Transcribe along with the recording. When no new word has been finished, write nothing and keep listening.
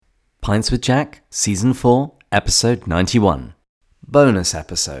Pints with Jack, Season 4, Episode 91. Bonus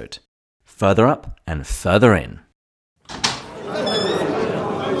episode. Further up and further in.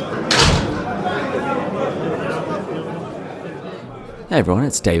 Hey everyone,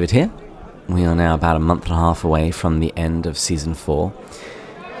 it's David here. We are now about a month and a half away from the end of Season 4.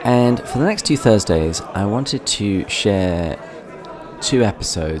 And for the next 2 Thursdays, I wanted to share 2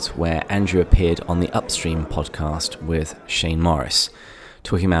 episodes where Andrew appeared on the Upstream podcast with Shane Morris,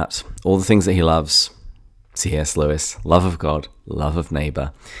 talking about all the things that he loves. C.S. Lewis, love of God, love of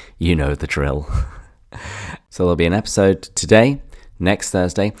neighbor. You know the drill. So there'll be an episode today, next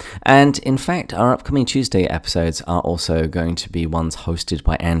Thursday, and in fact, our upcoming Tuesday episodes are also going to be ones hosted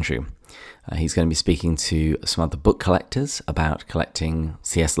by Andrew. He's going to be speaking to some other book collectors about collecting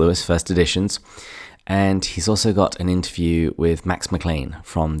C.S. Lewis first editions, and he's also got an interview with Max McLean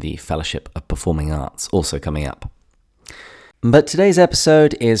from the Fellowship of Performing Arts, also coming up. But today's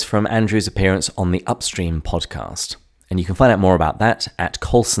episode is from Andrew's appearance on the Upstream podcast, and you can find out more about that at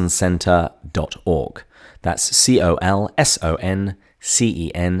colsoncenter.org. That's COLSONCENTER,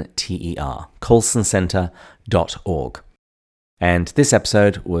 colsoncenter.org. And this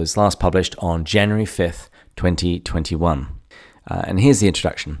episode was last published on January 5th, 2021. And here's the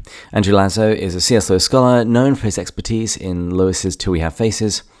introduction. Andrew Lazo is a C.S. Lewis scholar known for his expertise in Lewis's Till We Have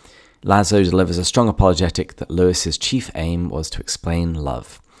Faces. Lazo delivers a strong apologetic that Lewis's chief aim was to explain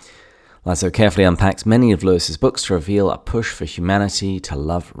love. Lazo carefully unpacks many of Lewis's books to reveal a push for humanity to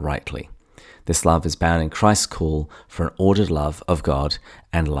love rightly. This love is bound in Christ's call for an ordered love of God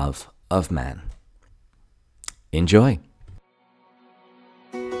and love of man. Enjoy.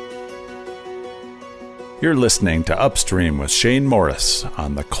 You're listening to Upstream with Shane Morris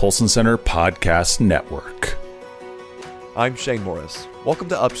on the Colson Center Podcast Network. I'm Shane Morris. Welcome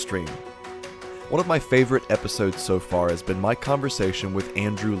to Upstream. One of my favorite episodes so far has been my conversation with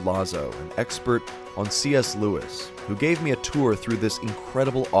Andrew Lazo, an expert on C.S. Lewis, who gave me a tour through this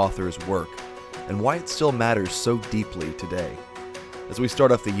incredible author's work and why it still matters so deeply today. As we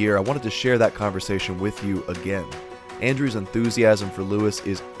start off the year, I wanted to share that conversation with you again. Andrew's enthusiasm for Lewis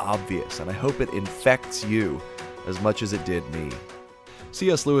is obvious, and I hope it infects you as much as it did me.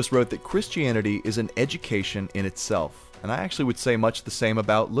 C.S. Lewis wrote that Christianity is an education in itself. And I actually would say much the same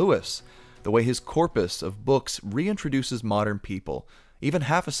about Lewis, the way his corpus of books reintroduces modern people, even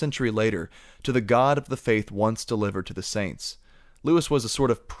half a century later, to the God of the faith once delivered to the saints. Lewis was a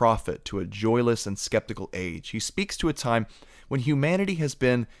sort of prophet to a joyless and skeptical age. He speaks to a time when humanity has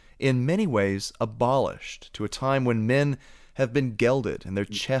been, in many ways, abolished, to a time when men have been gelded and their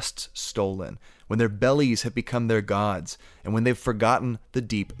chests stolen, when their bellies have become their gods, and when they've forgotten the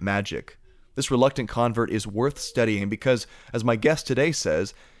deep magic. This reluctant convert is worth studying because, as my guest today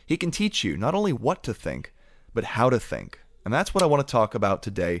says, he can teach you not only what to think, but how to think. And that's what I want to talk about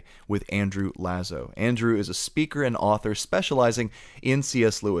today with Andrew Lazo. Andrew is a speaker and author specializing in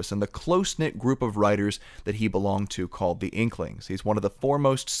C.S. Lewis and the close-knit group of writers that he belonged to called the Inklings. He's one of the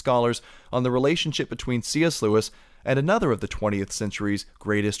foremost scholars on the relationship between C.S. Lewis and another of the 20th century's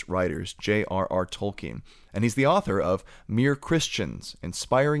greatest writers, J.R.R. Tolkien. And he's the author of Mere Christians,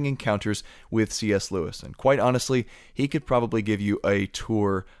 Inspiring Encounters with C.S. Lewis. And quite honestly, he could probably give you a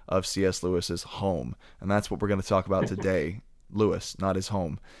tour of C.S. Lewis's home. And that's what we're going to talk about today. Lewis, not his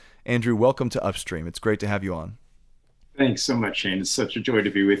home. Andrew, welcome to Upstream. It's great to have you on. Thanks so much, Shane. It's such a joy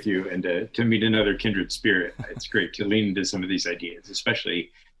to be with you and to meet another kindred spirit. It's great to lean into some of these ideas, especially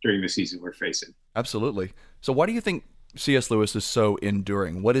during the season we're facing. Absolutely. So why do you think C.S. Lewis is so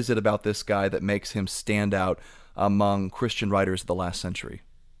enduring? What is it about this guy that makes him stand out among Christian writers of the last century?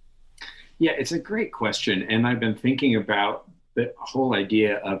 Yeah, it's a great question. And I've been thinking about the whole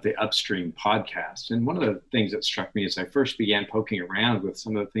idea of the Upstream podcast. And one of the things that struck me as I first began poking around with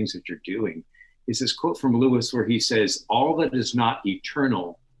some of the things that you're doing is this quote from Lewis where he says, "All that is not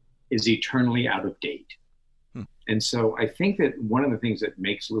eternal is eternally out of date." And so I think that one of the things that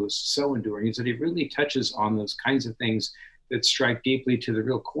makes Lewis so enduring is that he really touches on those kinds of things that strike deeply to the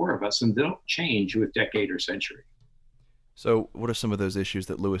real core of us and don't change with decade or century. So what are some of those issues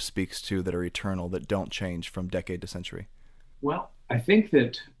that Lewis speaks to that are eternal, that don't change from decade to century? Well, I think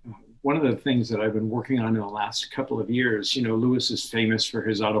that one of the things that I've been working on in the last couple of years, Lewis is famous for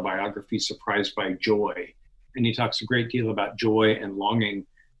his autobiography, Surprised by Joy. And he talks a great deal about joy and longing.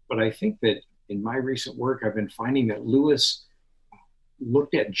 But I think that in my recent work, I've been finding that Lewis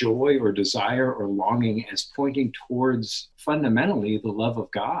looked at joy or desire or longing as pointing towards fundamentally the love of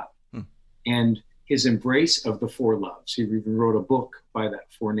God and his embrace of the 4 loves. He even wrote a book by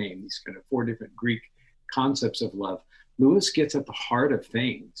that 4 name, these kind of 4 different Greek concepts of love. Lewis gets at the heart of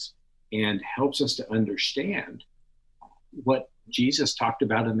things and helps us to understand what Jesus talked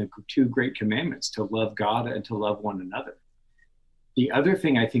about in the two great commandments, to love God and to love one another. The other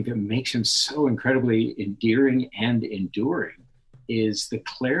thing I think that makes him so incredibly endearing and enduring is the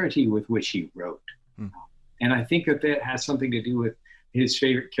clarity with which he wrote. And I think that has something to do with his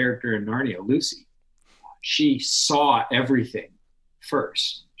favorite character in Narnia, Lucy. She saw everything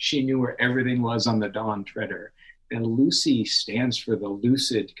first. She knew where everything was on the dawn treader. And Lucy stands for the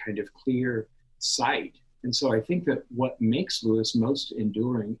lucid, kind of clear sight. And so I think that what makes Lewis most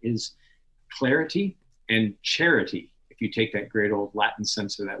enduring is clarity and charity, if you take that great old Latin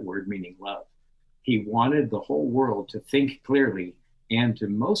sense of that word meaning love. He wanted the whole world to think clearly and to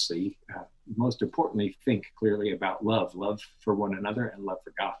most importantly, think clearly about love for one another and love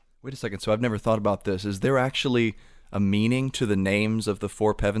for God. Wait a second. So I've never thought about this. Is there actually a meaning to the names of the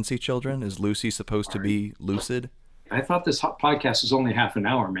four Pevensey children? Is Lucy supposed to be lucid? I thought this podcast was only half an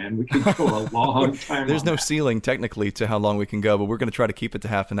hour, man. We could go a long time. There's no ceiling technically to how long we can go, but we're going to try to keep it to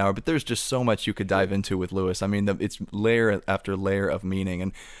half an hour. But there's just so much you could dive into with Lewis. I mean, it's layer after layer of meaning.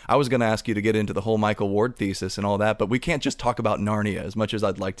 And I was going to ask you to get into the whole Michael Ward thesis and all that, but we can't just talk about Narnia as much as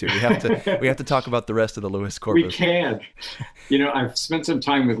I'd like to. We have to talk about the rest of the Lewis corpus. We can. You know, I've spent some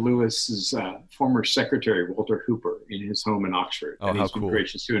time with Lewis's former secretary, Walter Hooper, in his home in Oxford. Oh, and how he's been cool.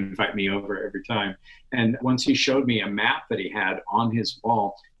 gracious to invite me over every time. And once he showed me a map that he had on his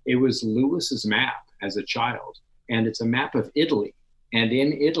wall, it was Lewis's map as a child. And it's a map of Italy. And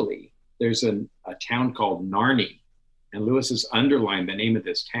in Italy, there's a town called Narni. And Lewis has underlined the name of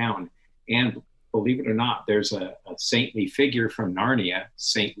this town. And believe it or not, there's a saintly figure from Narnia,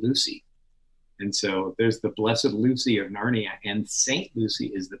 Saint Lucy. And so there's the Blessed Lucy of Narnia, and Saint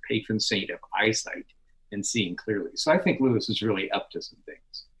Lucy is the patron saint of eyesight and seeing clearly. So I think Lewis is really up to some things.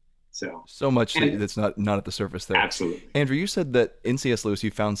 So much that's not at the surface there. Absolutely. Andrew, you said that in C.S. Lewis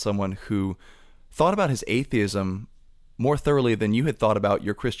you found someone who thought about his atheism more thoroughly than you had thought about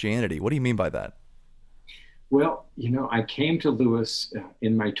your Christianity. What do you mean by that? Well, you know, I came to Lewis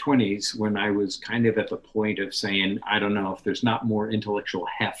in my 20s when I was kind of at the point of saying, I don't know, if there's not more intellectual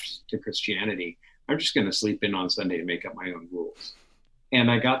heft to Christianity, I'm just going to sleep in on Sunday and make up my own rules.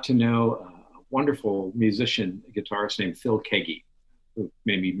 And I got to know a wonderful musician, a guitarist named Phil Keggy, who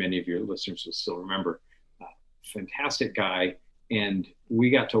maybe many of your listeners will still remember. Fantastic guy. And we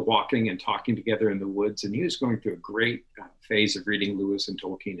got to walking and talking together in the woods. And he was going through a great phase of reading Lewis and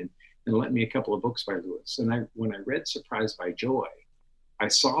Tolkien, and lent me a couple of books by Lewis. And when I read Surprised by Joy, I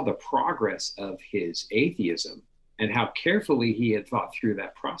saw the progress of his atheism and how carefully he had thought through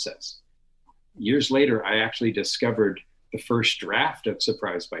that process. Years later, I actually discovered the first draft of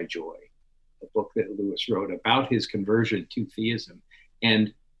Surprised by Joy, a book that Lewis wrote about his conversion to theism.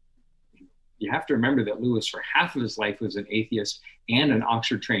 And you have to remember that Lewis, for half of his life, was an atheist and an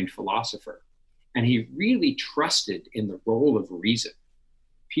Oxford-trained philosopher. And he really trusted in the role of reason.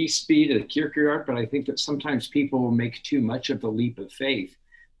 Peace be to Kierkegaard, but I think that sometimes people make too much of the leap of faith.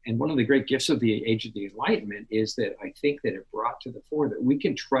 And one of the great gifts of the Age of the Enlightenment is that I think that it brought to the fore that we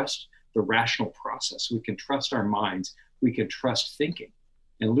can trust the rational process. We can trust our minds. We can trust thinking.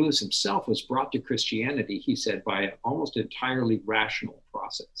 And Lewis himself was brought to Christianity, he said, by an almost entirely rational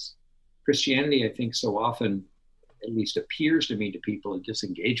process. Christianity, I think, so often, at least appears to me to people, a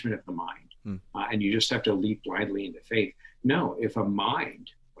disengagement of the mind. And you just have to leap blindly into faith. No, if a mind,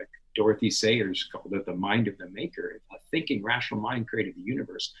 like Dorothy Sayers called it the mind of the maker, if a thinking, rational mind created the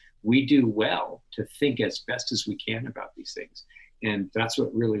universe, we do well to think as best as we can about these things. And that's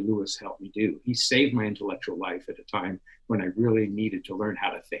what really Lewis helped me do. He saved my intellectual life at a time when I really needed to learn how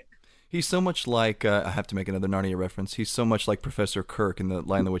to think. He's so much like, I have to make another Narnia reference, he's so much like Professor Kirk in The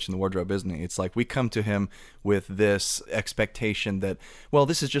Lion, the Witch, and the Wardrobe, isn't he? It's like we come to him with this expectation that, well,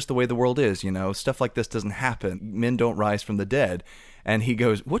 this is just the way the world is, you know, stuff like this doesn't happen. Men don't rise from the dead. And he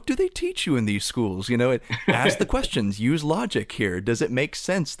goes, what do they teach you in these schools? You know, ask the questions, use logic here. Does it make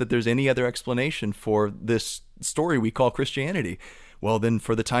sense that there's any other explanation for this story we call Christianity? Well, then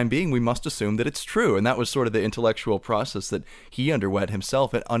for the time being, we must assume that it's true. And that was sort of the intellectual process that he underwent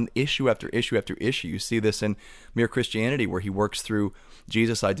himself. And on issue after issue after issue, you see this in Mere Christianity, where he works through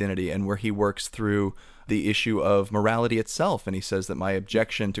Jesus' identity and where he works through the issue of morality itself. And he says that my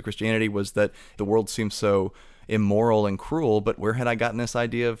objection to Christianity was that the world seems so immoral and cruel, but where had I gotten this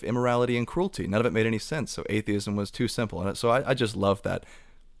idea of immorality and cruelty? None of it made any sense. So atheism was too simple. And so I just love that.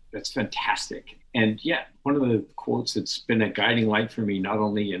 That's fantastic. And yeah, one of the quotes that's been a guiding light for me, not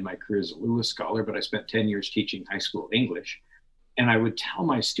only in my career as a Lewis scholar, but I spent 10 years teaching high school English. And I would tell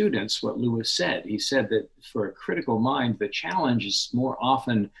my students what Lewis said. He said that for a critical mind, the challenge is more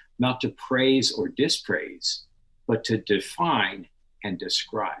often not to praise or dispraise, but to define and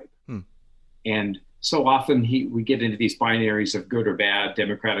describe. And so often we get into these binaries of good or bad,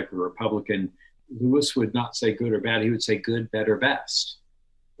 Democratic or Republican. Lewis would not say good or bad. He would say good, better, best,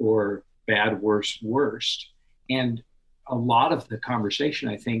 or bad, worst, worst. And a lot of the conversation,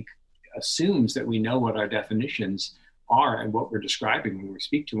 I think, assumes that we know what our definitions are and what we're describing when we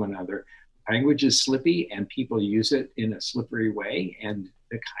speak to one another. Language is slippy and people use it in a slippery way. And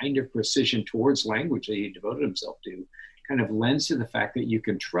the kind of precision towards language that he devoted himself to kind of lends to the fact that you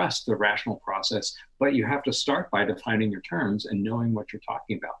can trust the rational process, but you have to start by defining your terms and knowing what you're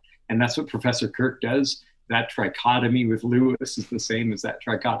talking about. And that's what Professor Kirk does. That trichotomy with Lewis is the same as that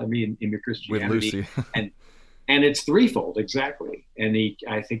trichotomy in your Christianity. With Lucy. and it's threefold, exactly. And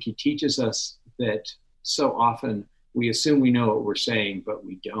I think he teaches us that so often we assume we know what we're saying, but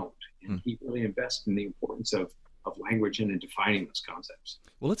we don't. And he really invests in the importance of language and in defining those concepts.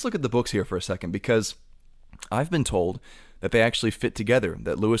 Well, let's look at the books here for a second, because I've been told that they actually fit together,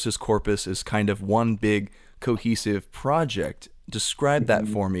 that Lewis's corpus is kind of one big cohesive project. Describe that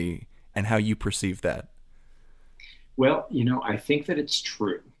for me and how you perceive that. Well, I think that it's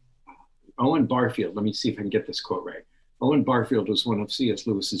true. Owen Barfield, let me see if I can get this quote right. Owen Barfield was one of C.S.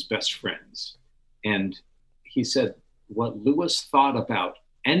 Lewis's best friends. And he said, what Lewis thought about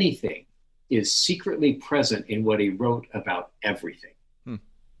anything is secretly present in what he wrote about everything.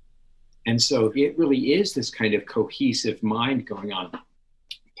 And so it really is this kind of cohesive mind going on.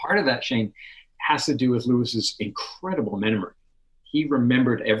 Part of that, Shane, has to do with Lewis's incredible memory. He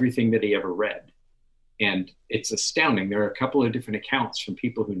remembered everything that he ever read. And it's astounding. There are a couple of different accounts from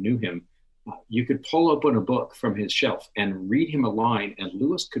people who knew him. You could pull open a book from his shelf and read him a line, and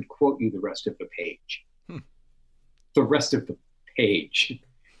Lewis could quote you the rest of the page. The rest of the page.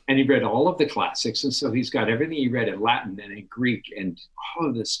 And he read all of the classics. And so he's got everything he read in Latin and in Greek and all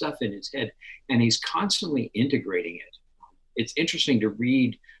of this stuff in his head. And he's constantly integrating it. It's interesting to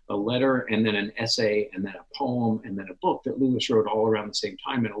read a letter and then an essay and then a poem and then a book that Lewis wrote all around the same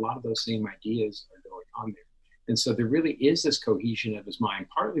time. And a lot of those same ideas are going on there. And so there really is this cohesion of his mind,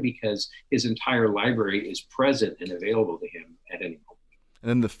 partly because his entire library is present and available to him at any moment. And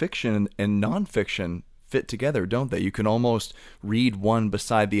then the fiction and nonfiction fit together, don't they? You can almost read one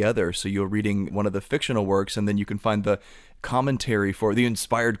beside the other. So you're reading one of the fictional works, and then you can find the commentary, for the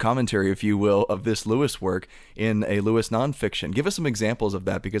inspired commentary, if you will, of this Lewis work in a Lewis nonfiction. Give us some examples of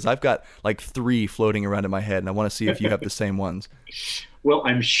that, because I've got like 3 floating around in my head, and I want to see if you have the same ones. Well,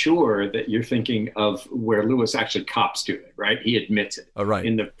 I'm sure that you're thinking of where Lewis actually cops to it, right? He admits it. Oh, right.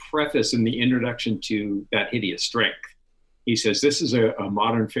 In the preface, in the introduction to That Hideous Strength, he says, this is a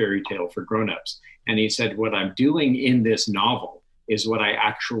modern fairy tale for grown-ups. And he said, what I'm doing in this novel is what I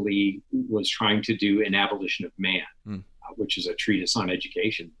actually was trying to do in Abolition of Man, which is a treatise on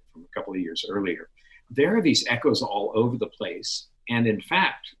education from a couple of years earlier. There are these echoes all over the place. And in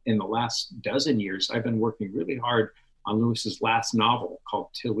fact, in the last dozen years, I've been working really hard on Lewis's last novel called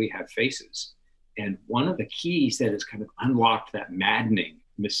Till We Have Faces. And one of the keys that has kind of unlocked that maddening,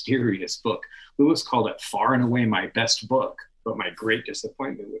 mysterious book, Lewis called it far and away my best book, but my great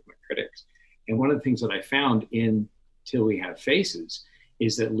disappointment with my critics. And one of the things that I found in Till We Have Faces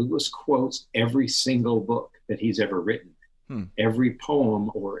is that Lewis quotes every single book that he's ever written, every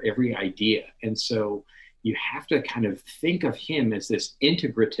poem or every idea. And so you have to kind of think of him as this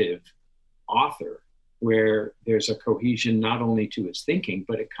integrative author where there's a cohesion not only to his thinking,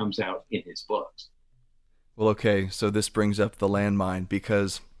 but it comes out in his books. Well, okay, so this brings up the landmine,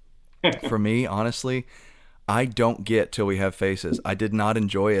 because for me, honestly, I don't get Till We Have Faces. I did not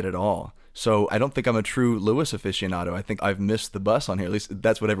enjoy it at all. So I don't think I'm a true Lewis aficionado. I think I've missed the bus on here. At least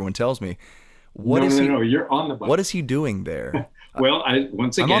that's what everyone tells me. No, you're on the bus. What is he doing there? Well,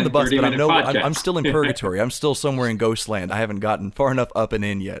 once again, I'm on the bus, but I'm still in purgatory. I'm still somewhere in Ghostland. I haven't gotten far enough up and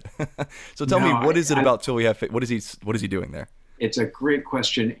in yet. So tell me, what is it about Till We Have Faces? What is he doing there? It's a great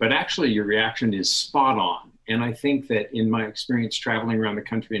question, but actually your reaction is spot on. And I think that in my experience traveling around the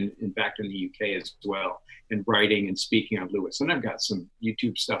country and in fact in the UK as well, and writing and speaking on Lewis, and I've got some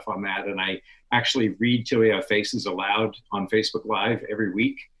YouTube stuff on that, and I actually read Till We Have Faces aloud on Facebook Live every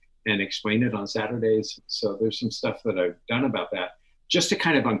week and explain it on Saturdays. So there's some stuff that I've done about that, just to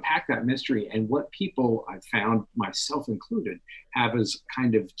kind of unpack that mystery. And what people, I've found, myself included, have as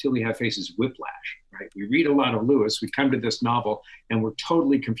kind of Till We Have Faces whiplash, right? We read a lot of Lewis, we come to this novel, and we're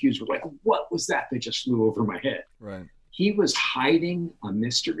totally confused. We're like, what was that just flew over my head? Right. He was hiding a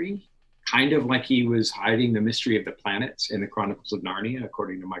mystery, kind of like he was hiding the mystery of the planets in the Chronicles of Narnia,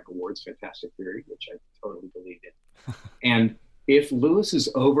 according to Michael Ward's fantastic theory, which I totally believe in. And if Lewis's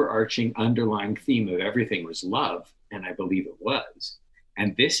overarching underlying theme of everything was love, and I believe it was,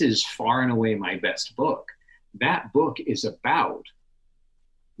 and this is far and away my best book, that book is about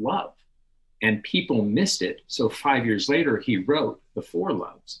love. And people missed it. So 5 years later, he wrote The Four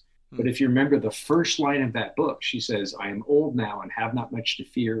Loves. But if you remember the first line of that book, she says, I am old now and have not much to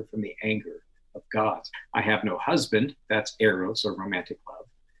fear from the anger of gods. I have no husband, that's eros or romantic love.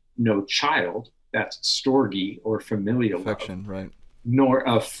 No child, that's storge or familial Affection, love. right. Nor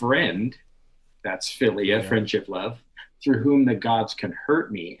a friend, that's philia, friendship love, through whom the gods can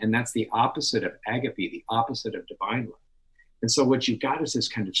hurt me. And that's the opposite of agape, the opposite of divine love. And so what you've got is this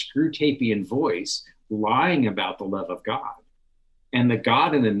kind of Screwtapian voice lying about the love of God. And the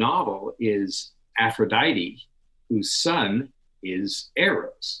god in the novel is Aphrodite, whose son is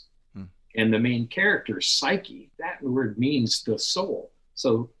Eros. And the main character, Psyche, that word means the soul.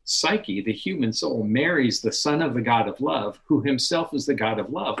 So Psyche, the human soul, marries the son of the god of love, who himself is the god of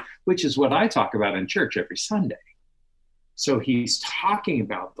love, which is what I talk about in church every Sunday. So he's talking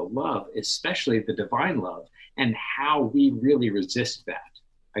about the love, especially the divine love, and how we really resist that.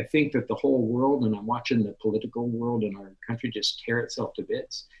 I think that the whole world, and I'm watching the political world in our country just tear itself to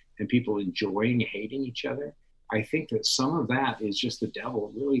bits, and people enjoying hating each other. I think that some of that is just the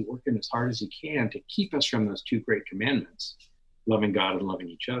devil really working as hard as he can to keep us from those two great commandments, loving God and loving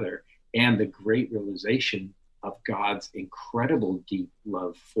each other, and the great realization of God's incredible deep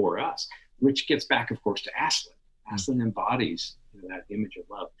love for us, which gets back, of course, to Aslan. Aslan embodies that image of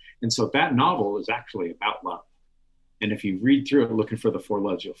love. And so that novel is actually about love. And if you read through it looking for the Four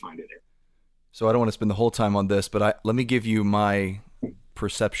Loves, you'll find it there. So I don't want to spend the whole time on this, but let me give you my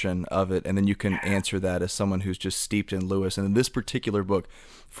perception of it, and then you can answer that as someone who's just steeped in Lewis and in this particular book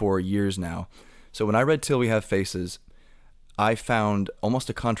for years now. So when I read Till We Have Faces, I found almost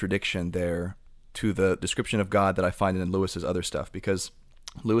a contradiction there to the description of God that I find in Lewis's other stuff, because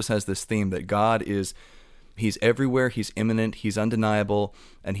Lewis has this theme that God is, he's everywhere, he's immanent, he's undeniable,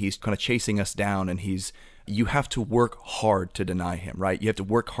 and he's kind of chasing us down, and you have to work hard to deny him, right? You have to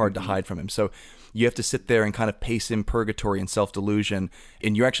work hard to hide from him. So you have to sit there and kind of pace in purgatory and self-delusion,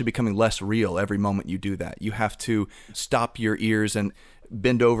 and you're actually becoming less real every moment you do that. You have to stop your ears and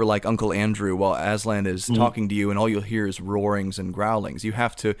bend over like Uncle Andrew while Aslan is talking to you, and all you'll hear is roarings and growlings. You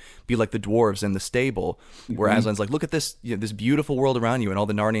have to be like the dwarves in the stable, where Aslan's like, look at this, this beautiful world around you, and all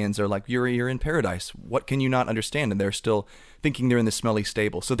the Narnians are like, you're in paradise. What can you not understand? And they're still thinking they're in this smelly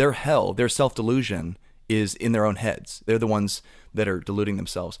stable. So their hell, their self-delusion is in their own heads. They're the ones that are deluding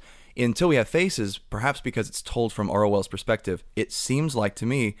themselves. Until We Have Faces, perhaps because it's told from Orwell's perspective, it seems like to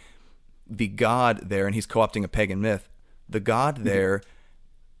me the God there, and he's co-opting a pagan myth, the God there,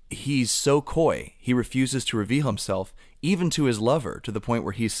 he's so coy. He refuses to reveal himself, even to his lover, to the point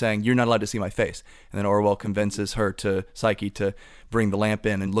where he's saying, you're not allowed to see my face. And then Orwell convinces her, to Psyche, to bring the lamp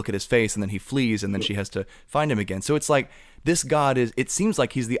in and look at his face, and then he flees, and then she has to find him again. So it's like, this God is, it seems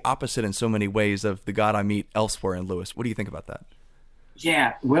like he's the opposite in so many ways of the God I meet elsewhere in Lewis. What do you think about that?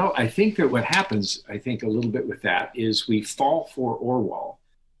 Yeah, well, I think that what happens, I think a little bit with that, is we fall for Orwell,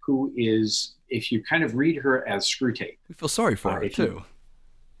 who is, if you kind of read her as Screwtape. We feel sorry for her, too.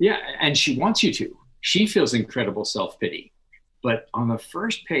 Yeah, and she wants you to. She feels incredible self-pity. But on the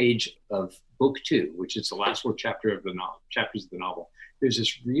first page of book 2, which is the last chapters of the novel, there's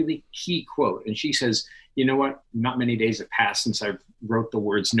this really key quote. And she says, you know what? Not many days have passed since I wrote the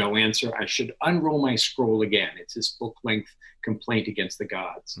words no answer. I should unroll my scroll again. It's this book-length complaint against the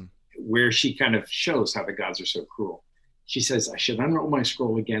gods, where she kind of shows how the gods are so cruel. She says, I should unroll my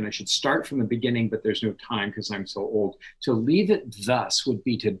scroll again. I should start from the beginning, but there's no time because I'm so old. To leave it thus would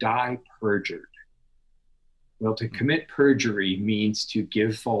be to die perjured. Well, to commit perjury means to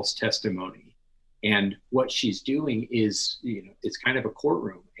give false testimony. And what she's doing is, it's kind of a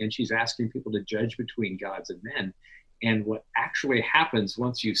courtroom, and she's asking people to judge between gods and men. And what actually happens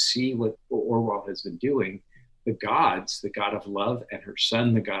once you see what Orwell has been doing, the gods, the god of love, and her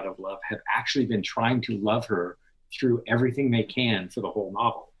son, the god of love, have actually been trying to love her through everything they can for the whole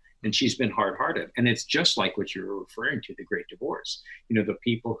novel. And she's been hard-hearted. And it's just like what you're referring to, the Great Divorce. The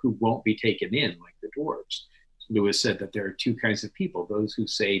people who won't be taken in, like the dwarves. Lewis said that there are two kinds of people, those who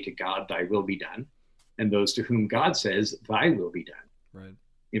say to God, thy will be done, and those to whom God says, thy will be done. Right.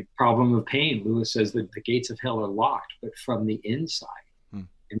 In Problem of Pain, Lewis says that the gates of hell are locked, but from the inside.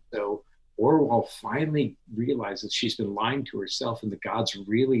 And so Orwell finally realizes she's been lying to herself, and the gods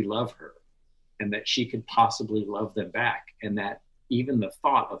really love her, and that she could possibly love them back, and that even the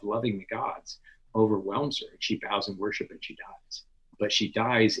thought of loving the gods overwhelms her, and she bows in worship and she dies. But she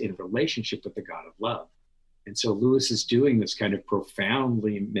dies in relationship with the god of love. And so Lewis is doing this kind of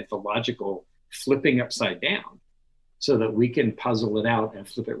profoundly mythological flipping upside down so that we can puzzle it out and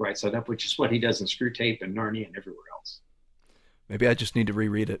flip it right side up, which is what he does in Screwtape and Narnia and everywhere else. Maybe I just need to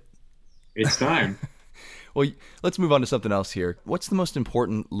reread it. It's time. Well, let's move on to something else here. What's the most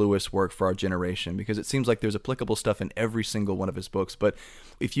important Lewis work for our generation? Because it seems like there's applicable stuff in every single one of his books. But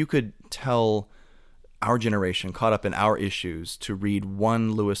if you could tell our generation, caught up in our issues, to read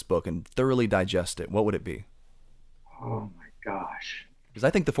one Lewis book and thoroughly digest it, what would it be? Oh my gosh. Because I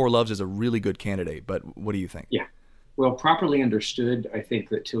think The Four Loves is a really good candidate, but what do you think? Yeah. Well, properly understood, I think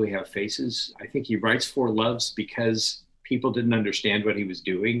that Till We Have Faces, I think he writes Four Loves because people didn't understand what he was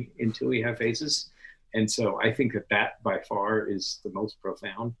doing in Till We Have Faces. And so I think that that by far is the most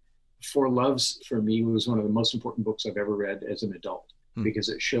profound. Four Loves for me was one of the most important books I've ever read as an adult because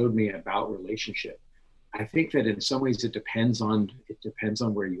it showed me about relationship. I think that in some ways it depends on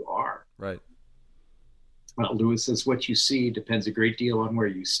where you are. Right. Lewis says what you see depends a great deal on where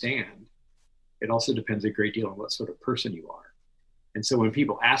you stand. It also depends a great deal on what sort of person you are. And so when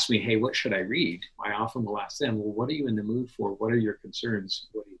people ask me, hey, what should I read? I often will ask them, well, what are you in the mood for? What are your concerns?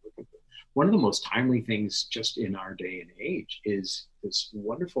 What are you looking for? One of the most timely things just in our day and age is this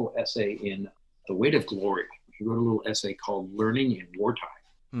wonderful essay in The Weight of Glory. He wrote a little essay called Learning in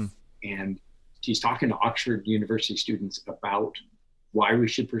Wartime. And he's talking to Oxford University students about why we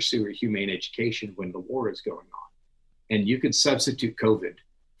should pursue a humane education when the war is going on. And you could substitute COVID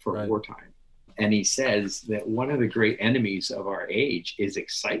for wartime. And he says that one of the great enemies of our age is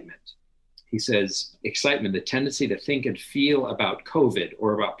excitement. He says, excitement, the tendency to think and feel about COVID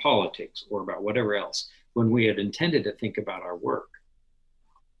or about politics or about whatever else when we had intended to think about our work.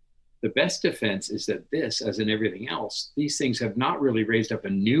 The best defense is that this, as in everything else, these things have not really raised up a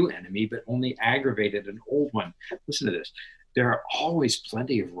new enemy, but only aggravated an old one. Listen to this. There are always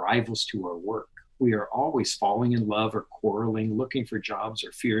plenty of rivals to our work. We are always falling in love or quarreling, looking for jobs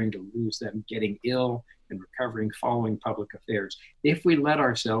or fearing to lose them, getting ill and recovering following public affairs. If we let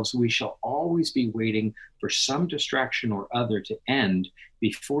ourselves, we shall always be waiting for some distraction or other to end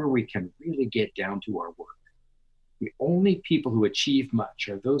before we can really get down to our work. The only people who achieve much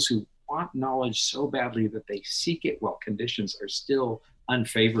are those who want knowledge so badly that they seek it while conditions are still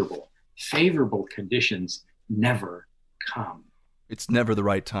unfavorable. Favorable conditions never come. It's never the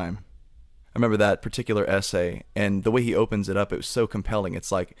right time. I remember that particular essay, and the way he opens it up, it was so compelling.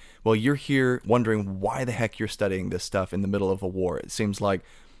 It's like, well, you're here wondering why the heck you're studying this stuff in the middle of a war. It seems like,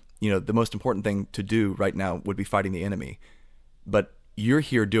 the most important thing to do right now would be fighting the enemy. But you're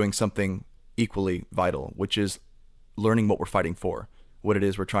here doing something equally vital, which is learning what we're fighting for, what it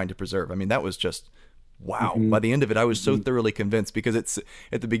is we're trying to preserve. I mean, that was just, wow. By the end of it, I was so thoroughly convinced, because it's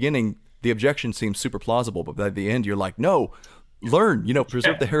at the beginning, the objection seems super plausible, but by the end, you're like, no, learn,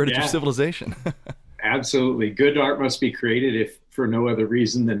 preserve the heritage of civilization. Absolutely. Good art must be created if for no other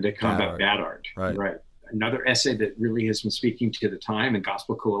reason than to combat bad art. Right. Another essay that really has been speaking to the time, and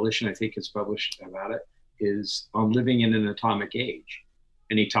Gospel Coalition, I think, has published about it, is on living in an atomic age.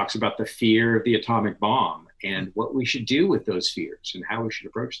 And he talks about the fear of the atomic bomb and what we should do with those fears and how we should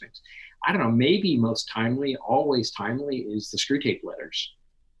approach things. I don't know, maybe most timely, always timely, is the Screwtape Letters,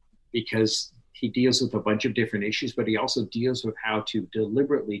 because he deals with a bunch of different issues, but he also deals with how to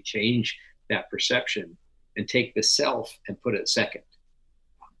deliberately change that perception and take the self and put it second.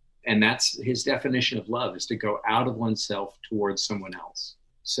 And that's his definition of love, is to go out of oneself towards someone else.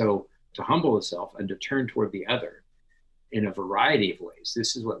 So to humble the self and to turn toward the other in a variety of ways.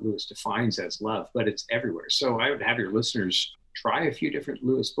 This is what Lewis defines as love, but it's everywhere. So I would have your listeners try a few different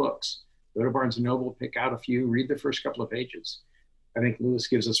Lewis books. Go to Barnes & Noble, pick out a few, read the first couple of pages. I think Lewis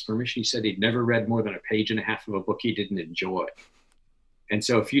gives us permission. He said he'd never read more than a page and a half of a book he didn't enjoy. And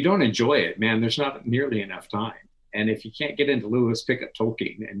so if you don't enjoy it, man, there's not nearly enough time. And if you can't get into Lewis, pick up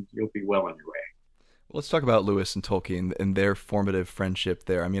Tolkien and you'll be well on your way. Well, let's talk about Lewis and Tolkien and their formative friendship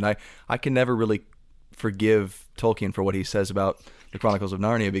there. I mean, I can never really forgive Tolkien for what he says about the Chronicles of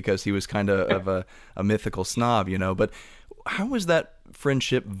Narnia, because he was kind of a mythical snob, but how was that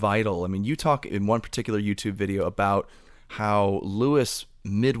friendship vital? I mean, you talk in one particular YouTube video about how Lewis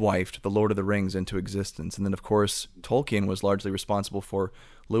midwifed the Lord of the Rings into existence. And then, of course, Tolkien was largely responsible for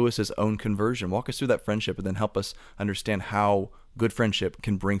Lewis's own conversion. Walk us through that friendship and then help us understand how good friendship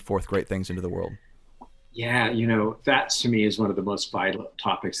can bring forth great things into the world. Yeah, that to me is one of the most vital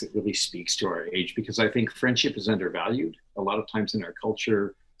topics that really speaks to our age, because I think friendship is undervalued. A lot of times in our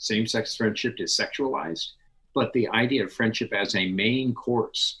culture, same-sex friendship is sexualized, but the idea of friendship as a main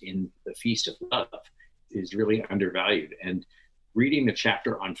course in the Feast of Love is really undervalued. And reading the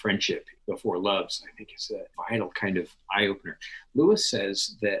chapter on friendship, The Four Loves, I think is a vital kind of eye-opener. Lewis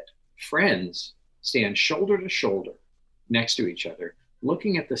says that friends stand shoulder to shoulder next to each other,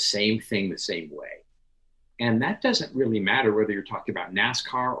 looking at the same thing the same way. And that doesn't really matter whether you're talking about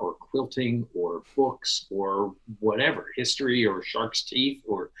NASCAR or quilting or books or whatever, history or shark's teeth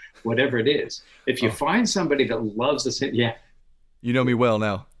or whatever it is. If you find somebody that loves the same, yeah. You know me well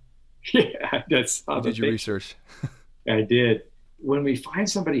now. Yeah, that's you did your research. I did. When we find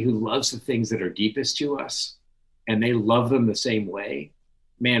somebody who loves the things that are deepest to us and they love them the same way,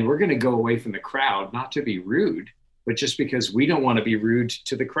 man, we're going to go away from the crowd, not to be rude, but just because we don't want to be rude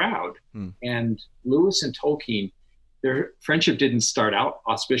to the crowd. And Lewis and Tolkien, their friendship didn't start out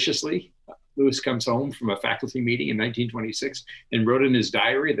auspiciously. Lewis comes home from a faculty meeting in 1926 and wrote in his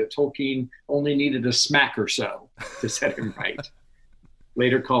diary that Tolkien only needed a smack or so to set him right.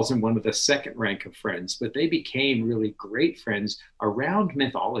 Later calls him one of the second rank of friends, but they became really great friends around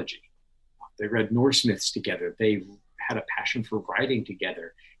mythology. They read Norse myths together. They had a passion for writing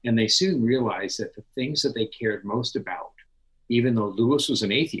together. And they soon realized that the things that they cared most about, even though Lewis was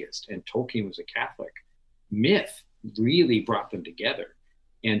an atheist and Tolkien was a Catholic, myth really brought them together.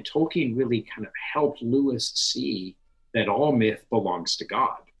 And Tolkien really kind of helped Lewis see that all myth belongs to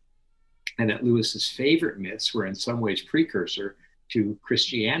God. And that Lewis's favorite myths were in some ways precursor to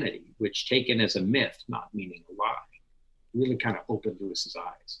Christianity, which taken as a myth, not meaning a lie, really kind of opened Lewis's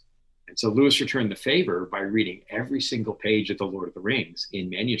eyes. And so Lewis returned the favor by reading every single page of The Lord of the Rings in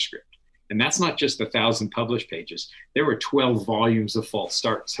manuscript. And that's not just the 1,000 published pages. There were 12 volumes of false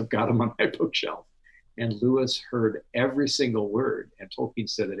starts. I've got them on my bookshelf. And Lewis heard every single word. And Tolkien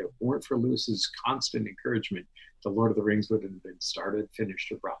said that if it weren't for Lewis's constant encouragement, The Lord of the Rings wouldn't have been started,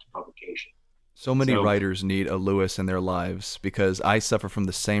 finished, or brought to publication. So many writers need a Lewis in their lives, because I suffer from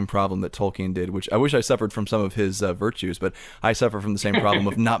the same problem that Tolkien did, which I wish I suffered from some of his virtues, but I suffer from the same problem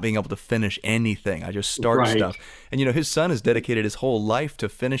of not being able to finish anything. I just start stuff. And, his son has dedicated his whole life to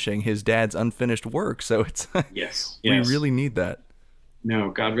finishing his dad's unfinished work. So it's, we really need that. No,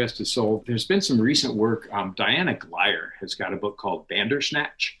 God rest his soul. There's been some recent work. Diana Glyer has got a book called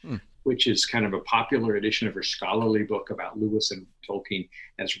Bandersnatch, which is kind of a popular edition of her scholarly book about Lewis and Tolkien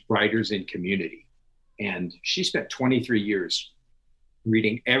as writers in community. And she spent 23 years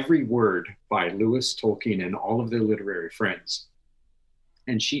reading every word by Lewis, Tolkien, and all of their literary friends.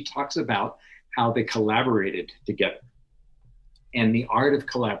 And she talks about how they collaborated together. And the art of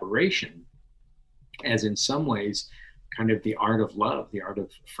collaboration, as in some ways, kind of the art of love, the art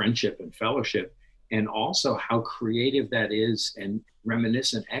of friendship and fellowship, and also how creative that is and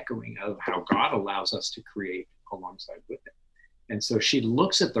reminiscent echoing of how God allows us to create alongside with him. And so she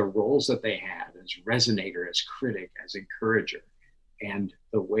looks at the roles that they had as resonator, as critic, as encourager, and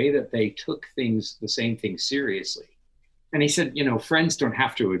the way that they took things, the same thing seriously. And he said, friends don't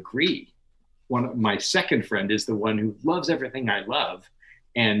have to agree. My second friend is the one who loves everything I love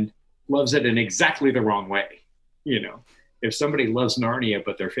and loves it in exactly the wrong way. If somebody loves Narnia,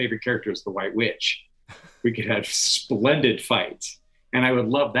 but their favorite character is the White Witch, we could have splendid fights. And I would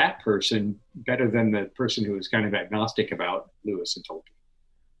love that person better than the person who is kind of agnostic about Lewis and Tolkien.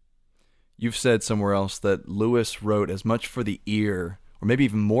 You've said somewhere else that Lewis wrote as much for the ear, or maybe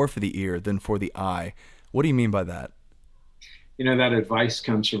even more for the ear than for the eye. What do you mean by that? That advice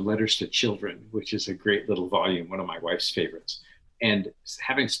comes from Letters to Children, which is a great little volume, one of my wife's favorites. And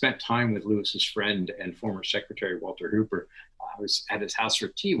having spent time with Lewis's friend and former secretary, Walter Hooper, I was at his house for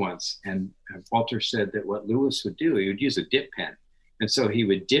tea once, and Walter said that what Lewis would do, he would use a dip pen. And so he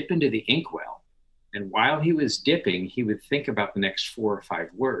would dip into the inkwell. And while he was dipping, he would think about the next 4 or 5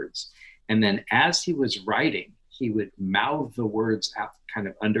 words. And then as he was writing, he would mouth the words out kind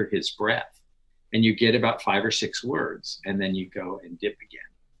of under his breath. And you get about 5 or 6 words, and then you go and dip again.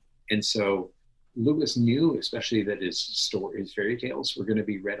 And so Lewis knew, especially that his fairy tales were going to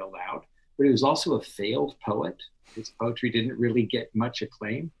be read aloud, but he was also a failed poet. His poetry didn't really get much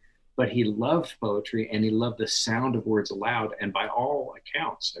acclaim, but he loved poetry and he loved the sound of words aloud. And by all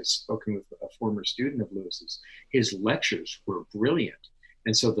accounts, I've spoken with a former student of Lewis's, his lectures were brilliant.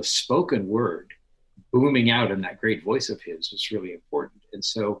 And so the spoken word booming out in that great voice of his was really important. And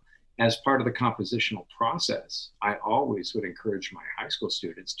so as part of the compositional process, I always would encourage my high school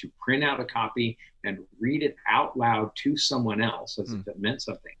students to print out a copy and read it out loud to someone else as if it meant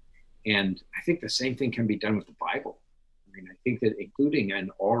something. And I think the same thing can be done with the Bible. I think that including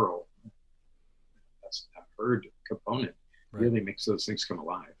an oral, a heard component really makes those things come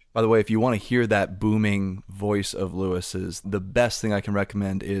alive. By the way, if you want to hear that booming voice of Lewis's, the best thing I can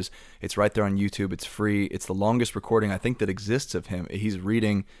recommend is it's right there on YouTube. It's free. It's the longest recording I think that exists of him. He's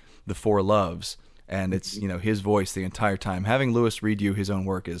reading The Four Loves, and it's his voice the entire time. Having Lewis read you his own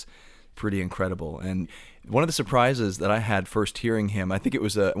work is pretty incredible. And one of the surprises that I had first hearing him, I think it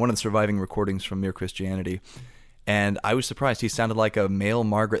was one of the surviving recordings from Mere Christianity, and I was surprised. He sounded like a male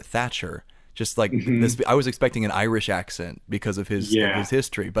Margaret Thatcher. Just like this, I was expecting an Irish accent because of his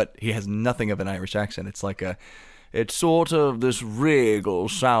history, but he has nothing of an Irish accent. It's like it's sort of this regal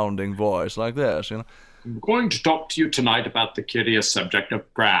sounding voice like this, I'm going to talk to you tonight about the curious subject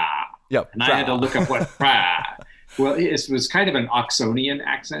of prayer. Yeah, and I had to look up what prayer. Well, it was kind of an Oxonian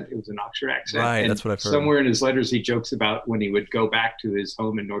accent. It was an Oxford accent. Right, and that's what I've heard. Somewhere in his letters, he jokes about when he would go back to his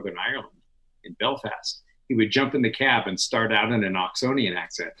home in Northern Ireland, in Belfast, he would jump in the cab and start out in an Oxonian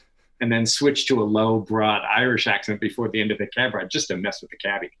accent, and then switch to a low, broad Irish accent before the end of the cab ride, just to mess with the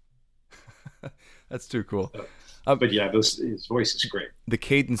cabbie. That's too cool. But yeah, his voice is great. The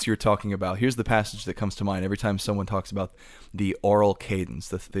cadence you're talking about, here's the passage that comes to mind every time someone talks about the oral cadence,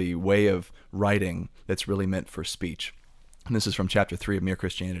 the way of writing that's really meant for speech. And this is from chapter 3 of Mere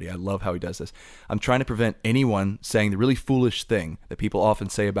Christianity. I love how he does this. I'm trying to prevent anyone saying the really foolish thing that people often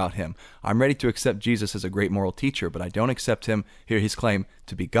say about him. I'm ready to accept Jesus as a great moral teacher, but I don't accept his claim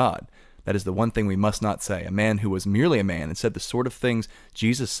to be God. That is the one thing we must not say. A man who was merely a man and said the sort of things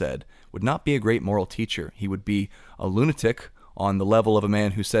Jesus said would not be a great moral teacher. He would be a lunatic on the level of a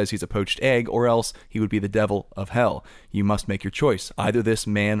man who says he's a poached egg, or else he would be the devil of hell. You must make your choice. Either this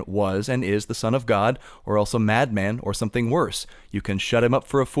man was and is the Son of God, or else a madman, or something worse. You can shut him up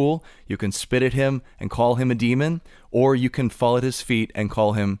for a fool, you can spit at him and call him a demon, or you can fall at his feet and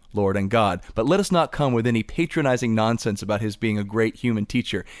call him Lord and God. But let us not come with any patronizing nonsense about his being a great human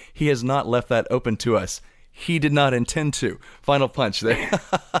teacher. He has not left that open to us. He did not intend to. Final punch there.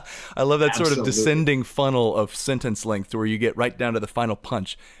 I love that sort of descending funnel of sentence length where you get right down to the final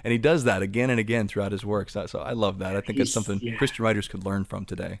punch. And he does that again and again throughout his works. So I love that. I think it's something Christian writers could learn from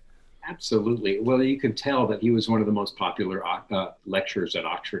today. Absolutely. Well, you could tell that he was one of the most popular lecturers at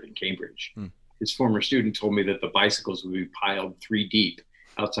Oxford and Cambridge. His former student told me that the bicycles would be piled 3 deep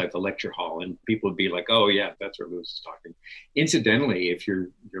outside the lecture hall, and people would be like, oh yeah, that's where Lewis is talking. Incidentally, if your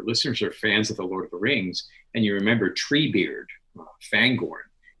listeners are fans of the Lord of the Rings and you remember Treebeard, Fangorn,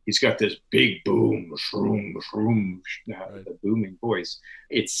 he's got this big boom, shroom, shroom, the booming voice.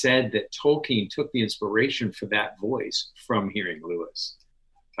 It's said that Tolkien took the inspiration for that voice from hearing Lewis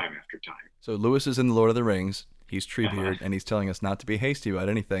time after time. So Lewis is in the Lord of the Rings. He's Treebeard, and he's telling us not to be hasty about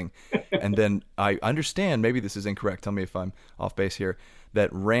anything. And then I understand, maybe this is incorrect, tell me if I'm off base here, that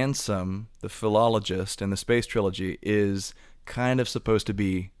Ransom, the philologist in the Space Trilogy, is kind of supposed to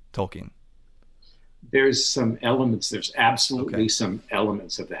be Tolkien. There's some elements, there's absolutely some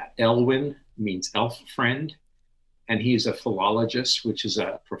elements of that. Elwyn means elf friend, and he's a philologist, which is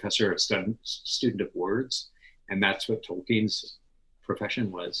a professor, a student of words, and that's what Tolkien's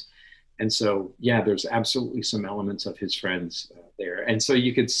profession was. And so, yeah, there's absolutely some elements of his friends there. And so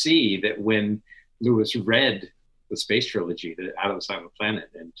you could see that when Lewis read the Space Trilogy, the Out of the Silent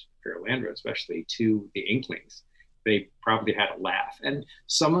Planet and Perelandra, especially, to the Inklings, they probably had a laugh. And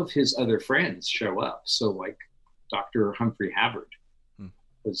some of his other friends show up. So like Dr. Humphrey Havard,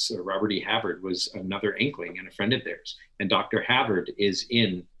 Robert E. Havard was another Inkling and a friend of theirs. And Dr. Havard is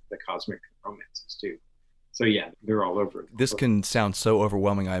in the Cosmic Romances too. So yeah, they're all over. This can sound so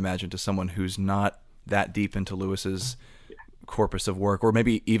overwhelming, I imagine, to someone who's not that deep into Lewis's corpus of work, or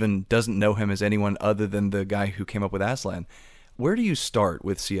maybe even doesn't know him as anyone other than the guy who came up with Aslan. Where do you start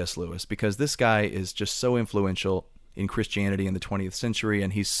with C.S. Lewis? Because this guy is just so influential in Christianity in the 20th century,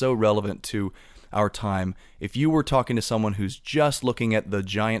 and he's so relevant to our time. If you were talking to someone who's just looking at the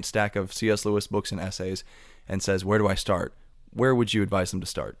giant stack of C.S. Lewis books and essays and says, where do I start? Where would you advise them to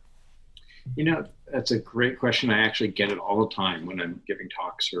start? You know, that's a great question. I actually get it all the time when I'm giving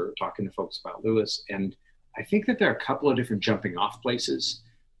talks or talking to folks about Lewis. And I think that there are a couple of different jumping off places.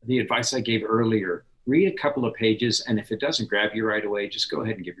 The advice I gave earlier, read a couple of pages, and if it doesn't grab you right away, just go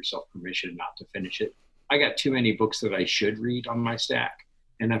ahead and give yourself permission not to finish it. I got too many books that I should read on my stack.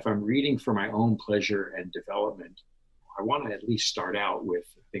 And if I'm reading for my own pleasure and development, I want to at least start out with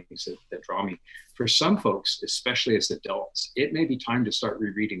things that draw me. For some folks, especially as adults, it may be time to start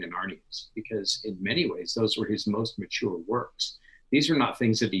rereading the Narnias, because in many ways, those were his most mature works. These are not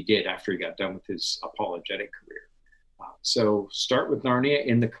things that he did after he got done with his apologetic career. So start with Narnia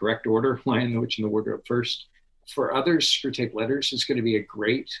in the correct order, Lion, the Witch, and the Wardrobe first. For others, Screwtape Letters is going to be a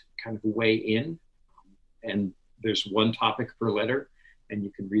great kind of way in. And there's one topic per letter, and you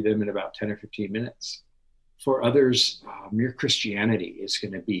can read them in about 10 or 15 minutes. For others, Mere Christianity is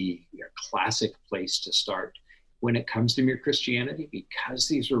going to be a classic place to start. When it comes to Mere Christianity, because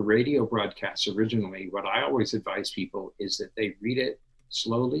these were radio broadcasts originally, what I always advise people is that they read it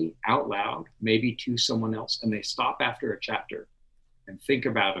slowly, out loud, maybe to someone else, and they stop after a chapter and think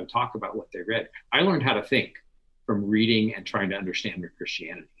about and talk about what they read. I learned how to think from reading and trying to understand Mere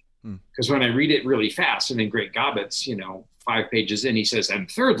Christianity. Because when I read it really fast and in great gobbets, 5 pages in, he says, and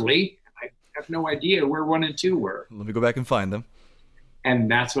thirdly, I have no idea where 1 and 2 were. Let me go back and find them. And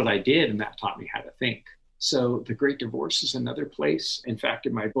that's what I did, and that taught me how to think. So The Great Divorce is another place. In fact,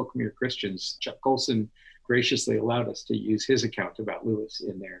 in my book, Mere Christians, Chuck Colson graciously allowed us to use his account about Lewis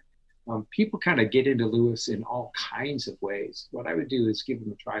in there. People kind of get into Lewis in all kinds of ways. What I would do is give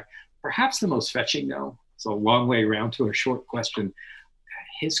them a try. Perhaps the most fetching, though, it's a long way around to a short question.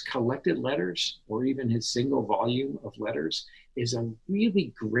 His collected letters, or even his single volume of letters, is a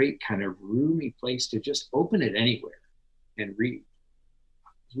really great kind of roomy place to just open it anywhere and read.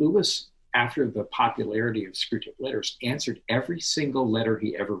 Lewis, after the popularity of Screwtape Letters, answered every single letter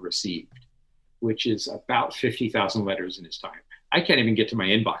he ever received, which is about 50,000 letters in his time. I can't even get to my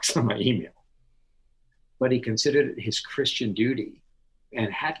inbox on my email. But he considered it his Christian duty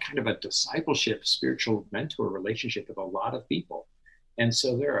and had kind of a discipleship, spiritual mentor relationship with a lot of people. And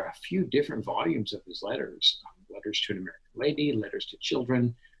so there are a few different volumes of his letters, letters to an American lady, letters to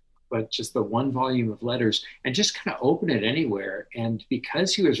children, but just the one volume of letters, and just kind of open it anywhere. And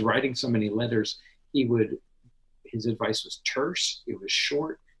because he was writing so many letters, his advice was terse, it was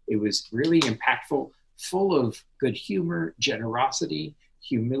short, it was really impactful, full of good humor, generosity,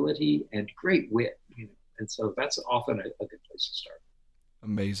 humility, and great wit. And so that's often a good place to start.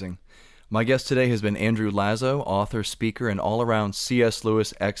 Amazing. My guest today has been Andrew Lazo, author, speaker, and all-around C.S.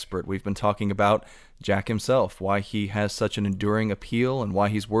 Lewis expert. We've been talking about Jack himself, why he has such an enduring appeal, and why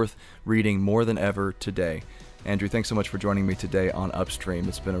he's worth reading more than ever today. Andrew, thanks so much for joining me today on Upstream.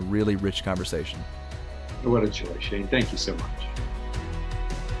 It's been a really rich conversation. What a joy, Shane. Thank you so much.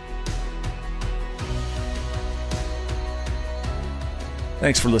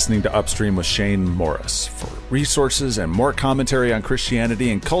 Thanks for listening to Upstream with Shane Morris. For resources and more commentary on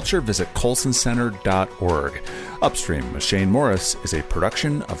Christianity and culture, visit colsoncenter.org. Upstream with Shane Morris is a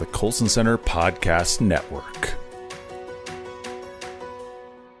production of the Colson Center Podcast Network.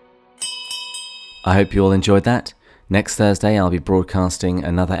 I hope you all enjoyed that. Next Thursday, I'll be broadcasting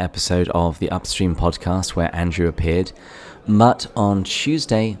another episode of the Upstream podcast where Andrew appeared. But on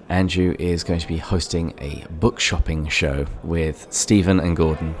Tuesday, Andrew is going to be hosting a book shopping show with Stephen and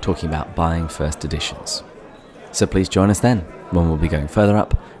Gordon talking about buying first editions. So please join us then when we'll be going further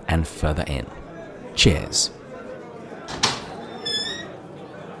up and further in. Cheers.